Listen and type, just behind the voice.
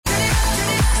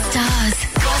Buzz.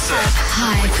 Gossip.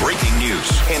 Hype. Breaking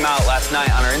news. Came out last night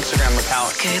on our Instagram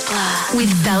account. Scoopla.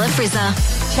 With Bella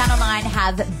Frizzer. Channel 9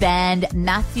 have banned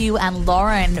Matthew and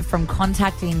Lauren from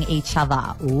contacting each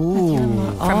other. Ooh.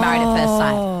 From Married at First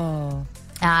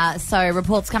Sight. So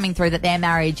reports coming through that their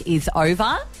marriage is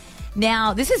over.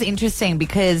 Now, this is interesting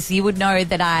because you would know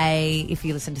that if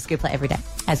you listen to Scoopla every day,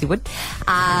 as you would,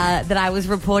 that I was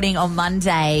reporting on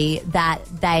Monday that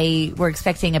they were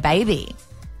expecting a baby.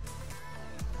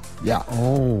 Yeah.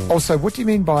 Also, what do you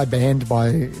mean by banned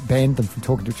them from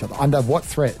talking to each other? Under what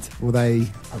threat? Will they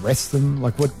arrest them?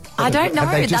 Like what? I don't know.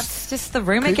 That's just the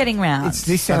rumour getting round.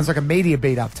 This sounds like a media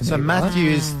beat up to me. So right?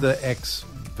 Matthew is the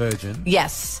ex-virgin.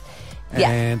 Yes.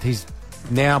 And his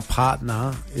now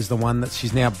partner is the one that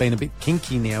she's now been a bit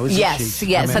kinky now, isn't she?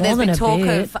 Yes. So there's been talk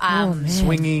of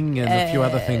swinging and a few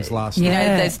other things last night. You know,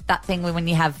 there's that thing when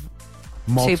you have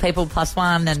two people plus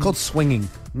one. It's called swinging.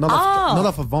 Not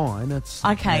off a vine. It's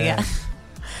okay, yeah.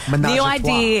 Menage The a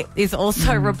idea is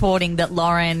also reporting that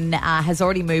Lauren has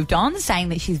already moved on, saying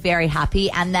that she's very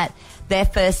happy and that their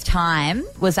first time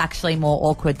was actually more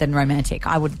awkward than romantic.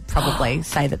 I would probably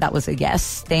say that was a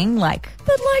yes thing. But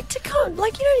you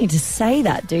don't need to say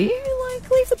that, do you?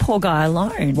 Leave the poor guy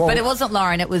alone. But it wasn't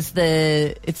Lauren. It was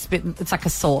it's like a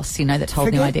source, that told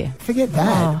me the idea. Forget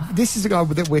that. This is a guy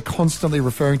that we're constantly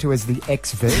referring to as the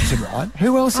ex-virgin, right?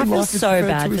 Who else in life is so referred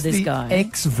bad to for as this the guy.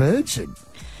 ex-virgin?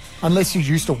 Unless you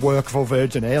used to work for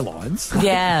Virgin Airlines.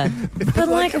 Yeah. But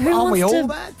who aren't wants we all to...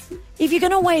 that? If you're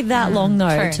going to wait that long, though,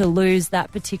 True. to lose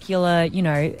that particular,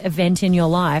 event in your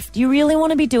life, do you really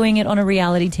want to be doing it on a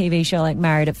reality TV show like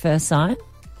Married at First Sight?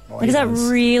 Is that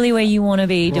really where you want to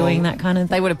be doing that kind of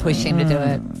thing? They would have pushed him to do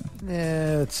it.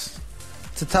 Yeah, it's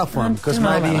a tough one because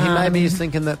maybe he's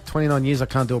thinking that 29 years I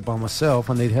can't do it by myself.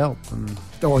 I need help.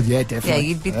 Oh yeah, definitely. Yeah,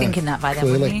 you'd be thinking that by then,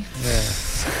 wouldn't you? Yeah.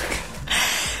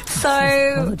 So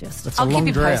I'll keep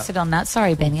you posted on that.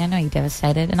 Sorry, Benny. I know you're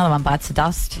devastated. Another one bites the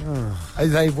dust. Are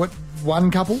they one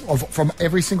couple from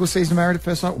every single season of Married at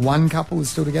First Sight? One couple is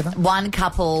still together? One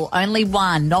couple, only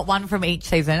one, not one from each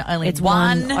season. Only It's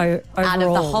one out of the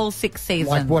overall. whole 6 seasons.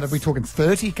 Like what, are we talking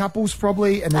 30 couples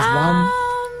probably and there's one?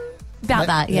 About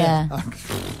that, yeah.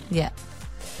 Yeah.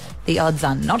 The odds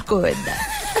are not good.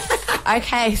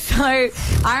 Okay, so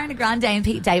Ariana Grande and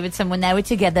Pete Davidson, when they were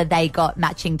together, they got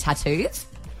matching tattoos.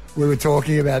 We were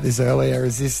talking about this earlier.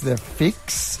 Is this the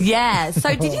fix? Yeah. So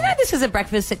did you know this was a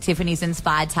Breakfast at Tiffany's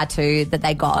inspired tattoo that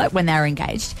they got when they were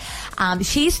engaged?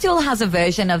 She still has a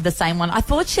version of the same one. I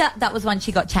thought that was one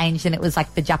she got changed and it was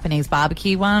like the Japanese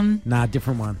barbecue one. Nah,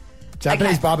 different one.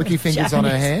 Japanese barbecue fingers on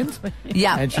her hand.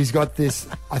 Yeah. And she's got this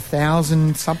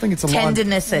 1,000 something. It's a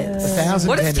tendernesses. 1,000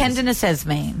 What does tenderness. tendernesses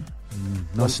mean?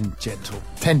 Nice and gentle.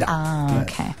 Tender. Oh,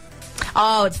 okay.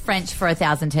 Oh, it's French for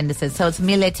 1,000 tendresses. So it's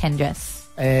mille tendresse.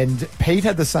 And Pete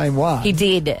had the same one. He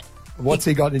did. What's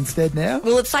he got instead now?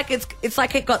 Well, it's like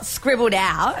it got scribbled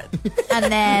out, and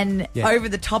then over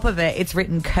the top of it, it's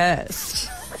written cursed.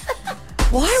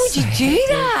 Why would you do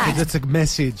that? It's a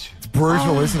message. It's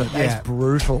brutal, isn't it? Yeah. It's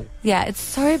brutal. Yeah, it's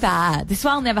so bad. This is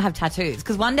why I'll never have tattoos,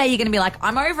 because one day you're going to be like,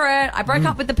 I'm over it. I broke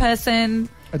up with the person.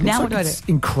 It Now looks what do I like do? it's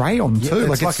in crayon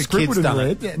too. it's like it's a kid's scribbled in done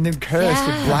red and then cursed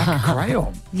with black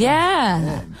crayon.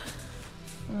 Yeah.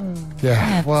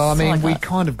 Yeah. Well, I it's mean, like we that.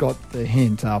 kind of got the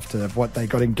hint after what they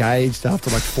got engaged after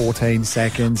like 14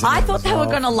 seconds. I thought they were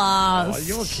going to Oh, last.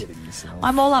 you're kidding yourself.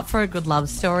 I'm all up for a good love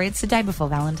story. It's the day before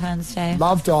Valentine's Day.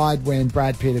 Love died when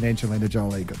Brad Pitt and Angelina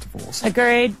Jolie got divorced.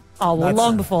 Agreed. Oh, well, That's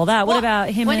long a- before that. What about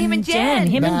him When and him and Jen?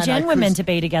 Him and No, Jen no, were meant 'cause to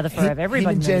be together forever.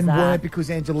 Everybody Him and Jen knows that. weren't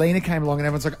because Angelina came along and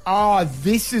everyone's like, oh,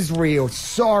 this is real.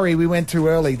 Sorry, we went too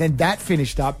early. Then that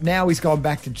finished up. Now he's gone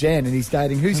back to Jen and he's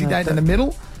dating. Who's he dating in the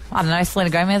middle? I don't know, Selena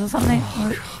Gomez or something?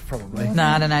 Probably. No,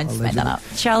 I don't know. Just made that up.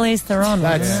 Charlize Theron.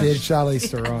 That's it, Charlize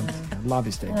Theron. Love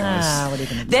his dead guys. What are you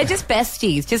going to do? They're just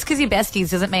besties. Just because you're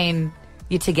besties doesn't mean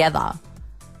you're together.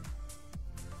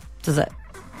 Does it,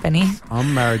 Benny?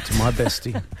 I'm married to my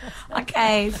bestie.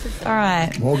 Okay, all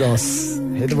right.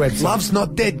 Morgos, hit the website. Love's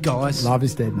not dead, guys. Love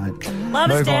is dead, mate.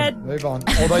 Love is Move dead. on. Move on.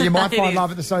 Although you might It find is.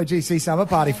 love at the SoGC Summer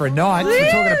Party for a night.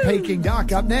 We're talking to Peking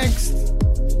Duck up next.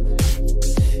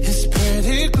 It's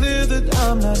pretty clear that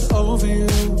I'm not over you.